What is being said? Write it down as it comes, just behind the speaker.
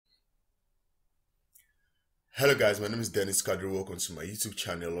Hello guys, my name is Kadiri. Welcome to my YouTube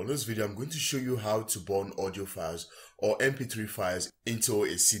channel. On this video, I'm going to show you how to burn audio files or MP3 files into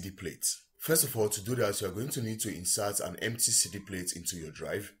a CD plate. First of all, to do that, you are going to need to insert an empty CD plate into your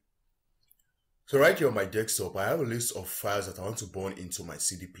drive. So right here on my desktop, I have a list of files that I want to burn into my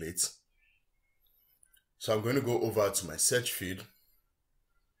CD plate. So I'm going to go over to my search feed.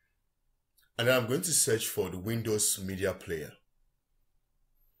 And then I'm going to search for the Windows Media Player.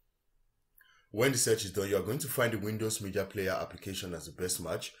 When the search is done, you are going to find the Windows Media Player application as the best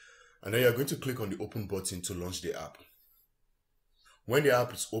match, and then you are going to click on the open button to launch the app. When the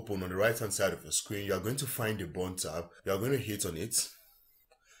app is open, on the right hand side of your screen, you are going to find the burn tab. You are going to hit on it,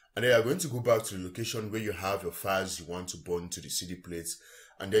 and then you are going to go back to the location where you have your files you want to burn to the CD plates,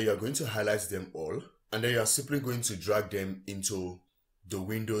 and then you are going to highlight them all, and then you are simply going to drag them into the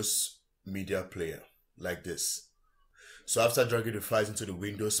Windows Media Player like this. So after dragging the files into the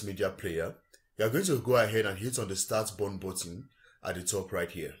Windows Media Player, you are going to go ahead and hit on the Start Burn button at the top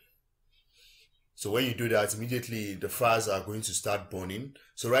right here. So when you do that, immediately the files are going to start burning.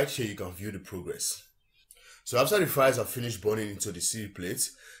 So right here you can view the progress. So after the files are finished burning into the CD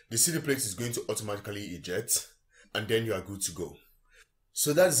plate is going to automatically eject, and then you are good to go.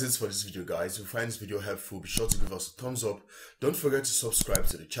 So that is it for this video, guys. If you find this video helpful, be sure to give us a thumbs up. Don't forget to subscribe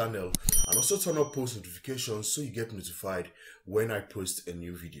to the channel and also turn on post notifications so you get notified when I post a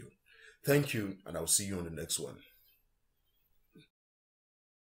new video. Thank you, and I'll see you on the next one.